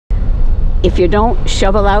If you don't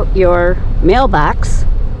shovel out your mailbox,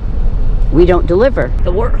 we don't deliver.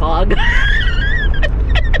 The warthog.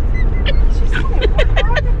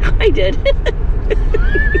 I did.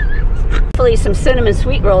 Hopefully some cinnamon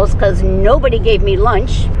sweet rolls because nobody gave me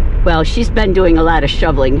lunch. Well, she's been doing a lot of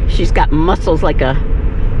shoveling. She's got muscles like a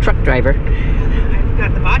truck driver. I've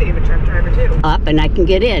got the body of a truck driver too. Up and I can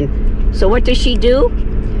get in. So what does she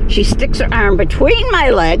do? She sticks her arm between my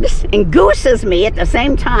legs and gooses me at the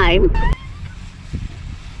same time.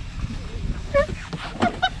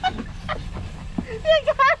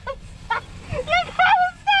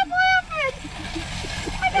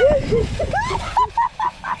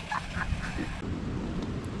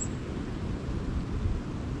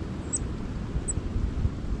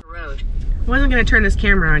 I wasn't going to turn this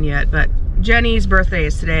camera on yet, but Jenny's birthday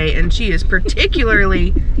is today, and she is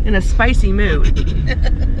particularly in a spicy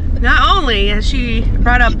mood. Not only has she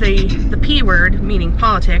brought up the P word, meaning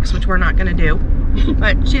politics, which we're not going to do,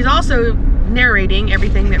 but she's also narrating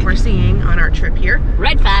everything that we're seeing on our trip here.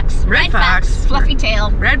 Red fox. Red fox. Fluffy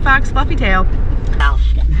tail. Red fox, fluffy tail. Wow,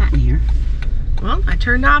 it's getting hot in here. Well, I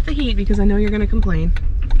turned off the heat because I know you're going to complain.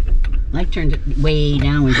 I turned it way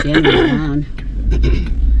down when Jen was on.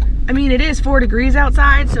 I mean, it is 4 degrees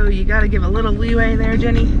outside, so you got to give a little leeway there,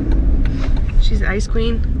 Jenny. She's the ice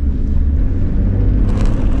queen.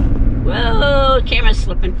 Whoa, camera's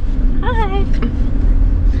slipping. Hi.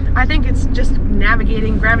 I think it's just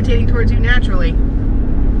gravitating towards you naturally.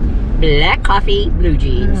 Black coffee, blue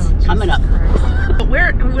jeans. Coming up.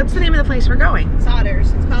 What's the name of the place we're going?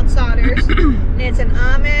 Sauders. It's called Sauders. And it's an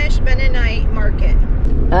Amish Mennonite market.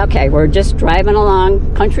 Okay, we're just driving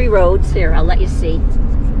along country roads. Here, I'll let you see.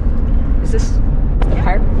 Is this the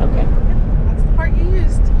part? Okay. That's the part you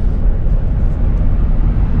used.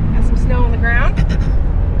 Got some snow on the ground.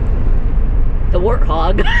 The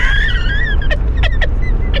warthog.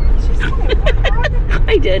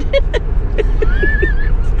 I did.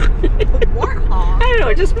 The warthog? I don't know,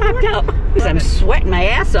 it just popped out. I'm sweating my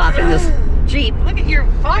ass off in this Jeep. Look at you're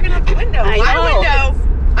fogging up the window. I my know. window.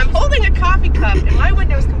 I'm holding a coffee cup and my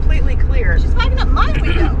window is completely clear. She's fogging up my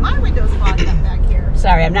window. My window's fogged up back here.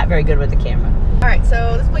 Sorry, I'm not very good with the camera. Alright,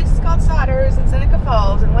 so this place is called Sauders in Seneca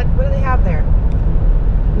Falls, and what do they have there?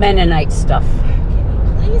 Mennonite stuff.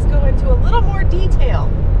 Can you please go into a little more detail?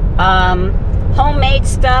 Homemade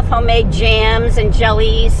stuff, homemade jams and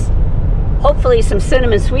jellies. Hopefully some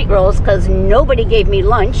cinnamon sweet rolls because nobody gave me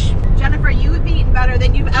lunch. Jennifer, you have eaten better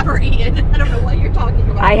than you've ever eaten. I don't know what you're talking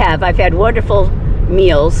about. I have. I've had wonderful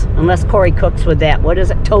meals, unless Corey cooks with that. What is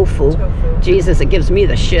it? Tofu. Tofu. Jesus, it gives me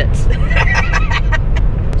the shits.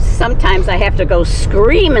 Sometimes I have to go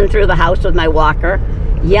screaming through the house with my walker,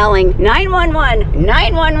 yelling, 911,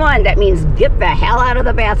 911. That means get the hell out of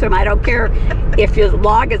the bathroom. I don't care if your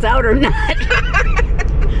log is out or not.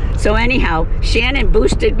 So anyhow, Shannon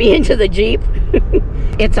boosted me into the Jeep.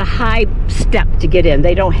 It's a high step to get in.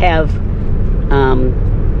 They don't have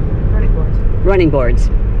running boards.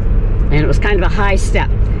 And it was kind of a high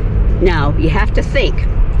step. Now, you have to think.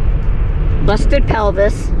 Busted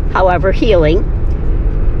pelvis, however, healing.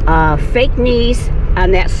 Fake knees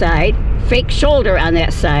on that side. Fake shoulder on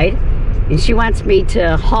that side. And she wants me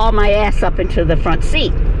to haul my ass up into the front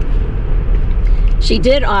seat. She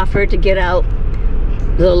did offer to get out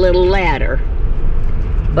the little ladder,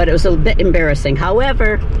 but it was a bit embarrassing.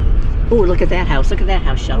 However, ooh, look at that house. Look at that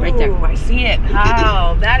house, Shell, right there. Oh, I see it.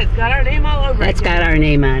 Oh, that has got our name all over it. That's got our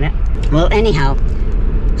name on it. Well, anyhow,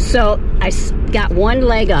 so I got one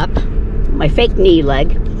leg up, my fake knee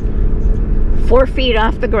leg, 4 feet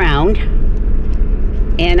off the ground,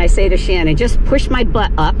 and I say to Shannon, just push my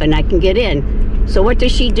butt up and I can get in. So what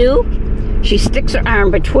does she do? She sticks her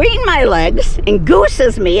arm between my legs and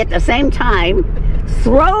gooses me at the same time,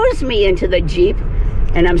 throws me into the Jeep,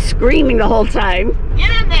 and I'm screaming the whole time.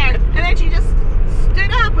 Get in there. And then she just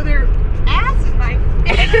stood up with her ass in my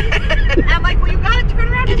face. And I'm like, well, you gotta turn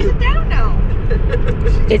around and sit down now.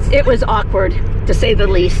 It was awkward, to say the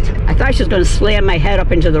least. I thought she was going to slam my head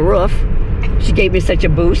up into the roof. She gave me such a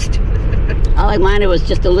boost. All I wanted was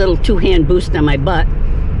just a little 2-hand boost on my butt.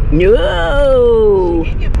 No!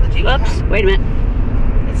 Oops, wait a minute.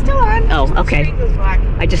 It's still on. Oh, okay. The screen goes black.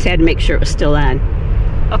 I just had to make sure it was still on.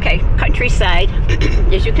 Okay, countryside.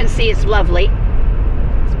 As you can see, it's lovely.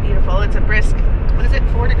 It's beautiful. It's a brisk, what is it,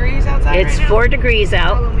 4 degrees outside It's right now? 4 degrees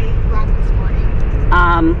out. Oh, when we left this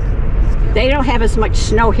morning. They don't have as much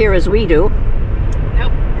snow here as we do.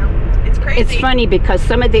 Nope. It's crazy. It's funny because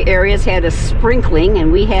some of the areas had a sprinkling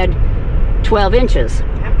and we had 12 inches. Yep.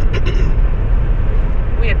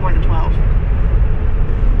 We had more than 12.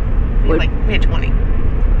 We had 20.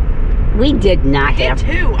 We did not I have.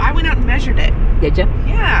 did too. I went out and measured it. Did you?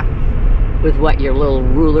 Yeah. With what, your little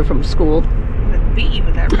ruler from school? I'm gonna beat you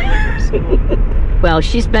with that ruler from school. Well,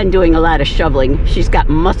 she's been doing a lot of shoveling. She's got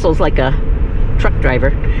muscles like a truck driver.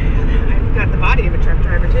 I've got the body of a truck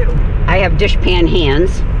driver too. I have dishpan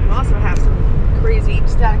hands. You also have some crazy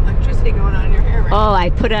static electricity going on in your hair right Oh, I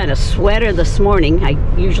put on a sweater this morning. I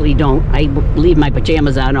usually don't. I leave my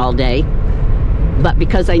pajamas on all day. But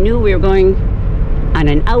because I knew we were going on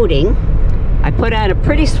an outing, I put on a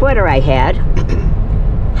pretty sweater I had.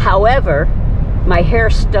 However, my hair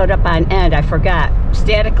stood up on end. I forgot.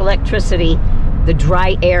 Static electricity, the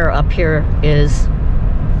dry air up here is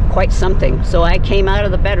quite something. So I came out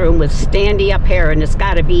of the bedroom with standy up hair, and it's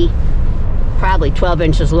got to be probably 12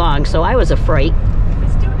 inches long. So I was afraid.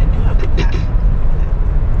 He's doing it now. Look at that.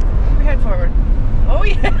 Keep your head forward. Oh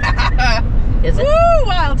yeah. Is it? Woo,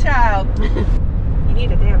 wild child. You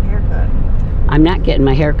need a damn haircut. I'm not getting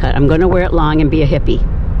my hair cut. I'm going to wear it long and be a hippie.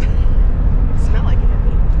 You smell like a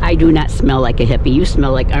hippie. I do not smell like a hippie. You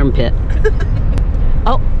smell like armpit.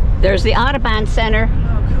 Oh, there's the Audubon Center.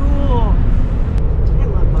 Oh, cool. I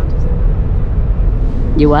love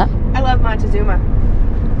Montezuma. You what? I love Montezuma.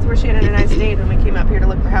 That's where Shannon and I stayed when we came up here to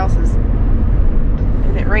look for houses.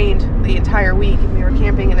 And it rained the entire week, and we were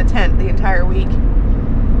camping in a tent the entire week.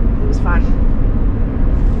 It was fun.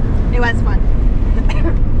 It was fun.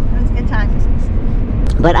 It was good times.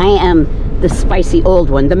 But I am the spicy old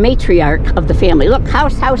one, the matriarch of the family. Look,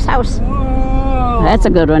 house, house, house. Whoa. That's a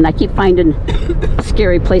good one. I keep finding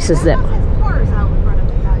scary places that... House has cars out in front of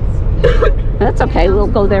it, guys. That's okay. We'll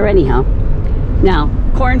go there anyhow. Now,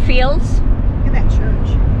 cornfields. Look at that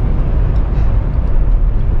church.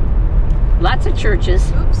 Lots of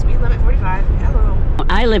churches. Oops, speed limit 45. Hello.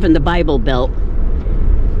 I live in the Bible Belt.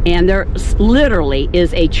 And there literally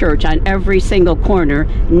is a church on every single corner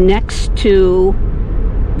next to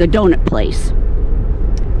the donut place.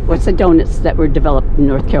 What's the donuts that were developed in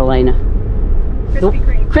North Carolina? Krispy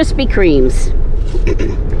Kreme. Krispy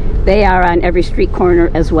Kremes. They are on every street corner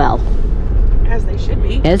as well. As they should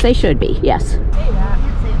be. As they should be, yes. Say that.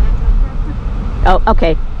 Oh,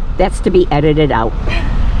 okay. That's to be edited out.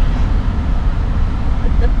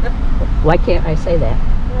 Why can't I say that?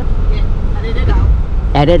 Yeah, edit it out.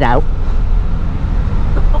 Edit out.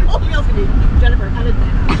 What else we do? Jennifer, edit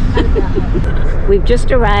that. Edit that out. We've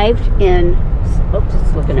just arrived in... Oops,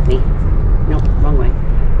 it's looking at me. No, wrong way.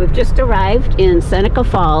 We've just arrived in Seneca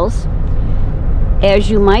Falls. As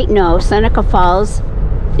you might know, Seneca Falls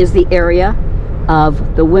is the area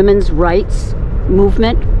of the women's rights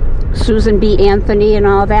movement, Susan B. Anthony and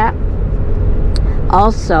all that.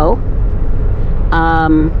 Also,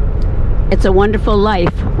 It's a Wonderful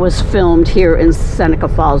Life was filmed here in Seneca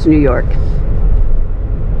Falls, New York.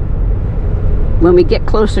 When we get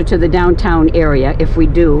closer to the downtown area, if we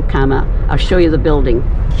do, I'll show you the building.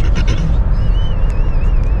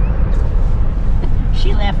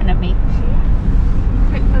 She laughing at me.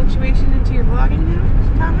 Put punctuation into your vlogging now,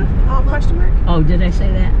 comma, question mark. Oh, did I say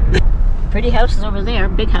that? Pretty houses over there,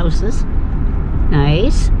 big houses.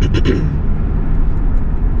 Nice.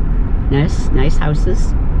 nice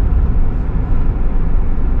houses.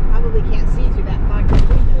 Probably can't see through that fogged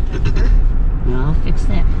window, Jennifer. Well, I'll fix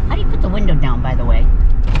that. How do you put the window down, by the way?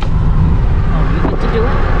 Oh, you get to do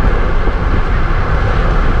it?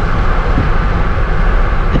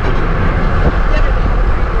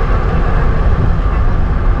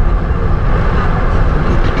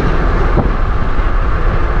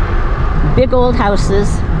 Big old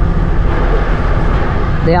houses.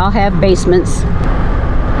 They all have basements. Look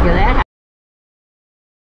at that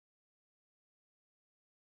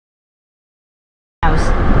house.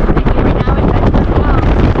 Every now and then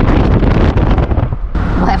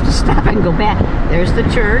we'll have to stop and go back. There's the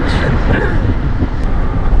church.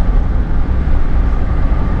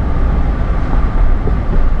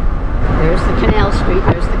 There's the canal street.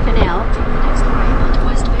 There's the canal.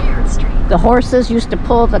 The horses used to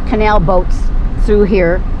pull the canal boats through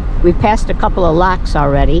here. We've passed a couple of locks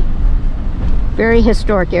already. Very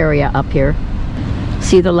historic area up here.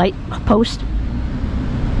 See the light post?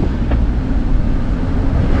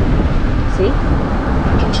 See?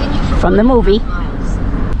 From the movie.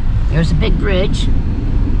 There's a big bridge.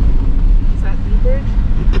 Is that the bridge?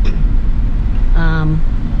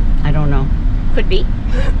 I don't know. Could be.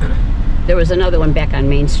 There was another one back on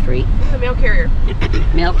Main Street. The mail carrier.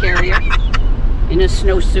 Mail carrier. In a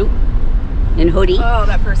snowsuit. In hoodie. Oh,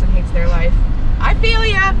 that person hates their life. I feel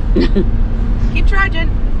ya. Keep trudging.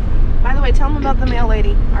 By the way, tell them about the mail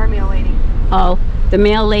lady. Our mail lady. Oh, the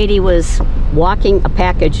mail lady was walking a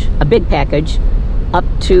big package, up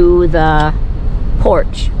to the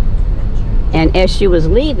porch. And as she was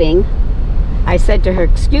leaving, I said to her,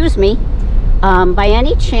 "Excuse me, by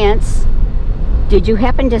any chance, did you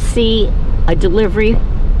happen to see a delivery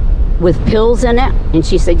with pills in it? And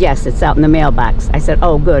she said, yes, it's out in the mailbox. I said,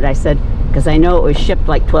 oh, good. I said, because I know it was shipped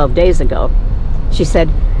like 12 days ago. She said,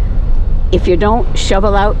 if you don't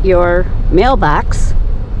shovel out your mailbox,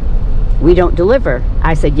 we don't deliver.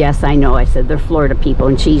 I said, yes, I know. I said, they're Florida people.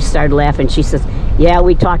 And she started laughing. She says, yeah,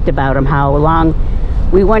 we talked about them, how long,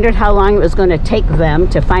 we wondered how long it was going to take them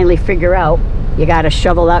to finally figure out you got to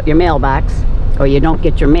shovel out your mailbox or you don't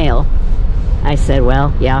get your mail. I said,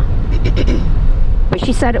 well, yeah. But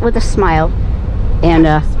she said it with a smile. And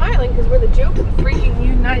smiling because we're the joke of the freaking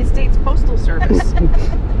United States Postal Service.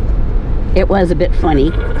 it was a bit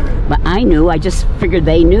funny, but I knew. I just figured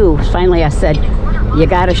they knew. Finally, I said, you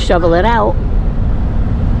got to shovel it out.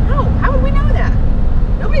 No, how would we know that?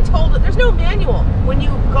 Nobody told it. There's no manual. When you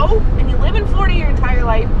go and you live in Florida your entire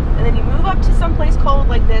life, and then you move up to someplace cold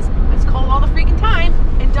like this, it's cold all the freaking time,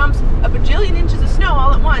 and dumps a bajillion inches of snow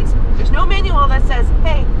all at once. There's no manual that says,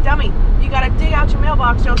 hey, dummy, you got to dig out your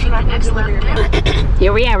mailbox, or else you're not going to deliver your mail.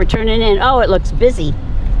 Here we are, we're turning in. Oh, it looks busy.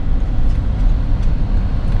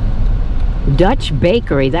 Dutch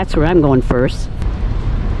Bakery, that's where I'm going first.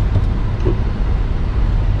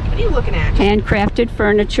 What are you looking at? Handcrafted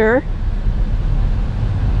furniture.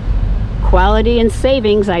 Quality and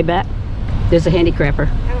savings, I bet. There's a handicrapper.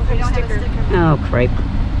 I don't have a sticker. Oh, cripe.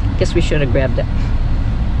 Guess we should have grabbed it.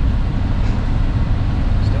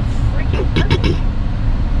 Still freaking perfect.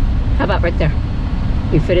 How about right there?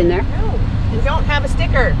 You fit in there? No, you don't have a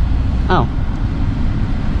sticker. Oh.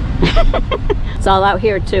 It's all out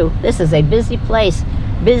here too. This is a busy place.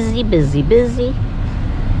 Busy, busy, busy.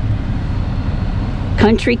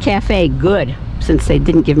 Country Cafe, good, since they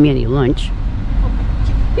didn't give me any lunch.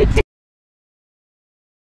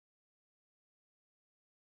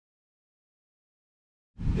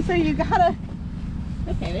 So you gotta.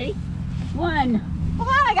 Okay, ready? One. Hold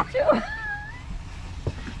on, I got you.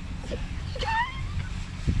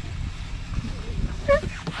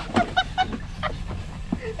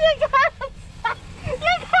 You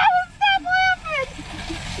gotta stop laughing.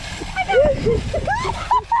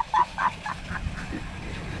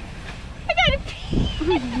 I gotta pee.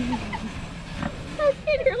 I'll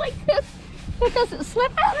get her like this. It doesn't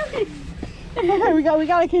slip out. Okay, we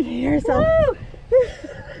gotta contain ourselves.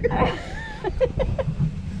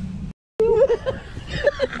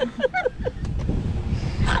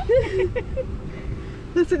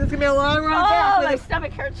 Listen, it's gonna be a long run back Oh, my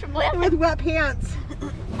stomach hurts from laughing. with wet pants.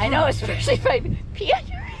 I know, especially if I pee on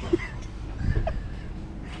your hand.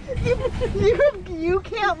 You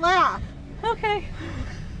can't laugh. Okay.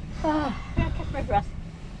 Oh, I gotta catch my breath.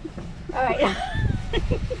 All right. All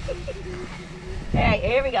right,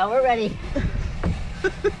 here we go. We're ready.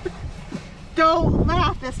 Don't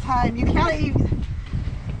laugh this time. You can't even.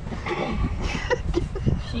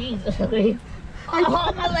 Jesus. I'll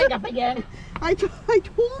hold my leg up again. I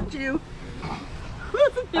told you.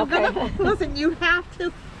 Listen, Okay. Listen, you have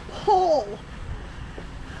to pull.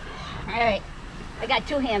 All right. I got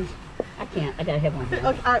two hands. I can't. I gotta have one hand.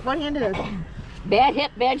 Okay, all right, one hand it is. Bad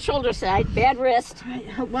hip, bad shoulder side, bad wrist. All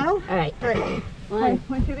right, well, All right. all right. One.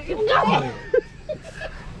 One, two, three. Go.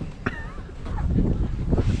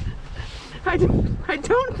 I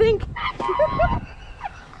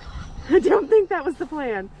don't think that was the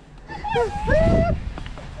plan.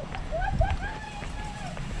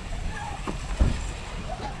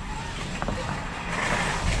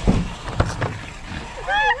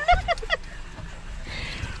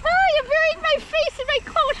 Oh, you buried my face in my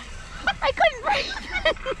coat. I couldn't breathe.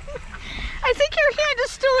 I think your hand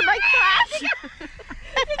is still in my crotch.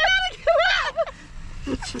 You gotta go up.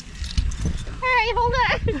 All right, hold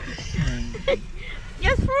on.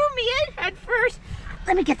 You threw me in at first.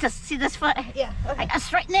 Let me get to see this foot. Yeah. I gotta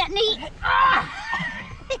straighten that knee. Ah.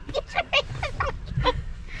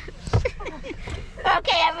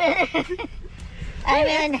 Okay, I'm in. I'm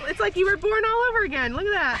in. It's like you were born all over again. Look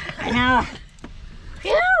at that. I know.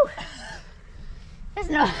 Phew.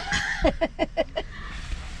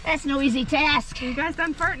 That's no easy task. You guys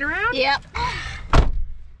done farting around? Yep.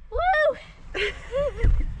 Woo!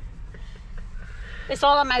 It's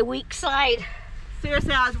all on my weak side.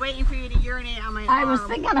 Seriously, I was waiting for you to urinate on my I arm. was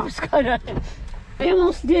thinking I was gonna. I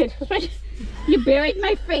almost did. You buried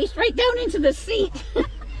my face right down into the seat. You're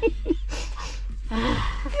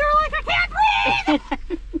like, I can't breathe!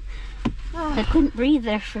 I couldn't breathe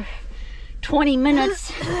there for 20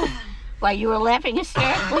 minutes while you were laughing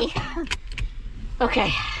hysterically.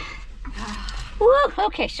 Okay. Woo,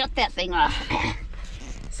 okay, shut that thing off.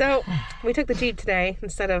 So, we took the Jeep today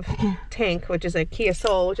instead of Tank, which is a Kia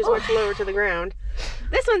Soul, which is much lower to the ground.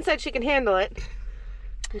 This one said she can handle it.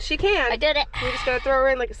 She can. I did it. You just gotta throw her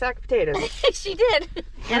in like a sack of potatoes. She did.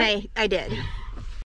 And I did.